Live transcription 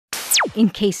in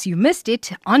case you missed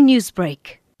it on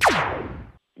Newsbreak.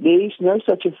 There is no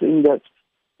such a thing that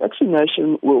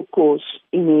vaccination will cause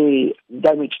any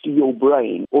damage to your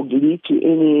brain or lead to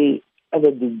any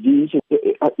other disease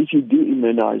if you do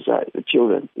immunize the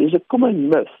children. There's a common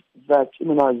myth that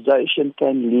immunization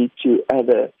can lead to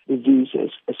other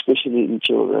diseases, especially in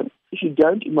children. If you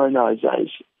don't immunize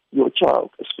your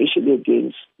child, especially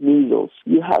against measles,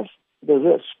 you have the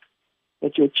risk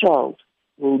that your child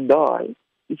will die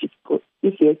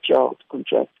if your child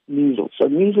contracts measles. So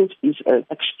measles is an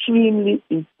extremely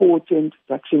important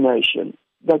vaccination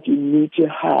that you need to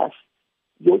have.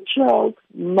 Your child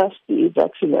must be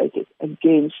vaccinated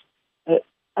against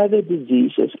other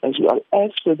diseases as well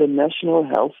as for the National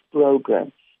Health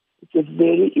Program. It's a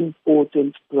very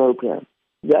important program.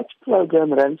 That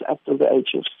program runs up to the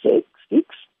age of 6.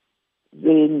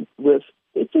 Then with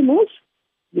tetanus,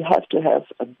 you have to have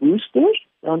a booster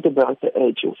around about the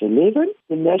age of 11.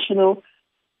 The national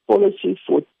policy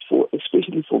for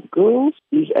especially for girls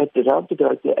is at around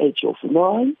about the age of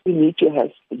 9. You need to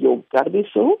have your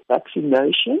Gardasil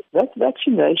vaccination. That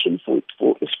vaccination for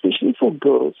especially for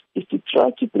girls is to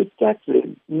try to protect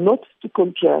them not to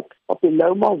contract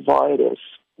papillomavirus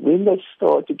when they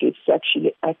start to get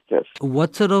sexually active.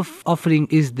 What sort of offering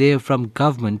is there from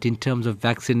government in terms of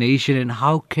vaccination, and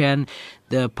how can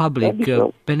the public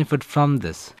benefit from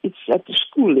this? It's at the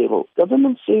school level.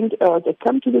 Government send out, they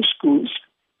come to the schools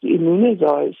to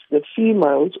immunize the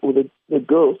females or the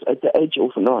girls at the age of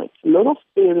 9. A lot of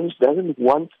parents doesn't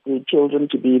want their children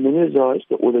to be immunized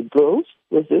or the girls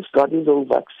with this Gardasil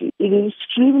vaccine. It is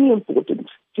extremely important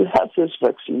to have this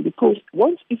vaccine because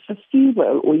once if a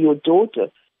female or your daughter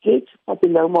gets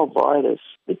papillomavirus,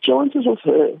 the chances of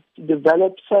her to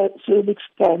develop cervix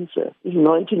cancer is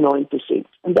 99%.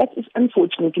 And that is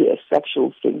unfortunately a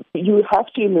factual thing. You have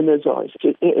to immunize.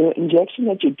 The injection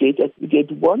that you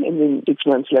get one and then 6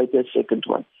 months later, a second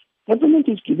one. Government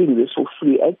is giving this for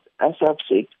free, as I've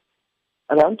said,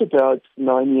 around about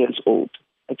 9 years old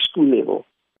at school level.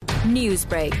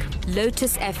 Newsbreak,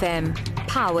 Lotus FM,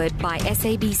 powered by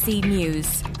SABC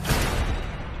News.